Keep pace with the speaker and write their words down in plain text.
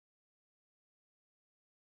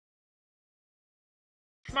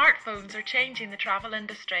Smartphones are changing the travel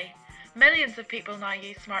industry. Millions of people now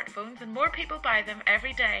use smartphones and more people buy them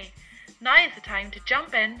every day. Now is the time to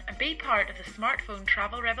jump in and be part of the smartphone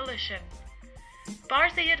travel revolution.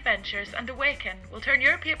 BarZ Adventures and Awakin will turn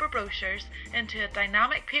your paper brochures into a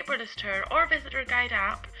dynamic paperless tour or visitor guide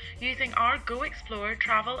app using our Go Explore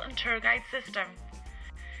travel and tour guide system.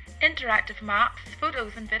 Interactive maps,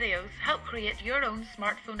 photos and videos help create your own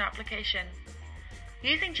smartphone application.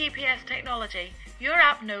 Using GPS technology, your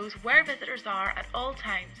app knows where visitors are at all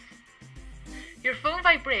times. Your phone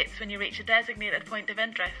vibrates when you reach a designated point of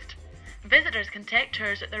interest. Visitors can take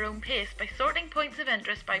tours at their own pace by sorting points of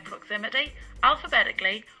interest by proximity,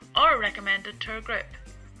 alphabetically, or a recommended tour group.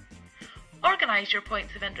 Organise your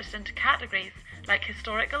points of interest into categories like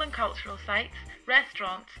historical and cultural sites,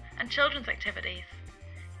 restaurants, and children's activities.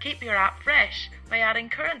 Keep your app fresh by adding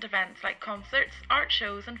current events like concerts, art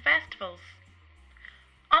shows, and festivals.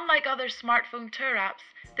 Unlike other smartphone tour apps,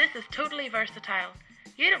 this is totally versatile.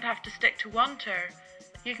 You don't have to stick to one tour.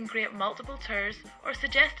 You can create multiple tours or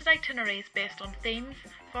suggested itineraries based on themes,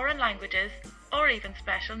 foreign languages, or even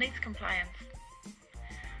special needs compliance.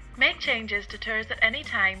 Make changes to tours at any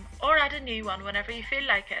time or add a new one whenever you feel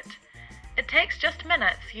like it. It takes just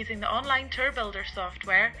minutes using the online tour builder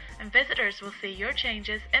software, and visitors will see your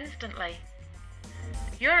changes instantly.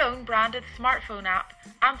 Your own branded smartphone app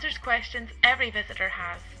answers questions every visitor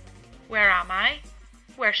has. Where am I?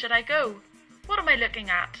 Where should I go? What am I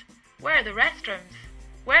looking at? Where are the restrooms?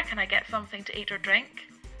 Where can I get something to eat or drink?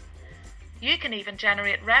 You can even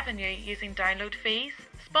generate revenue using download fees,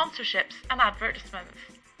 sponsorships and advertisements.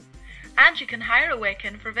 And you can hire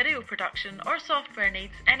Awakin for video production or software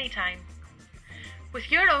needs anytime.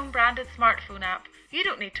 With your own branded smartphone app, you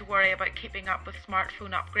don't need to worry about keeping up with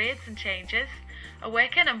smartphone upgrades and changes.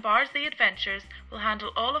 Awakin and BarZ Adventures will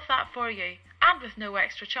handle all of that for you, and with no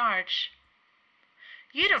extra charge.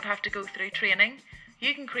 You don't have to go through training.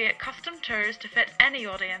 You can create custom tours to fit any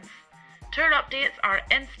audience. Tour updates are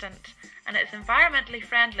instant, and it's environmentally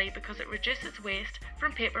friendly because it reduces waste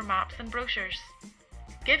from paper maps and brochures.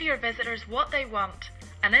 Give your visitors what they want,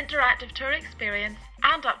 an interactive tour experience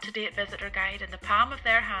and up-to-date visitor guide in the palm of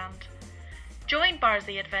their hand. Join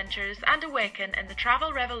BarZ Adventures and Awakin in the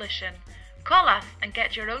travel revolution. Call us and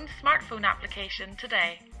get your own smartphone application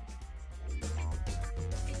today.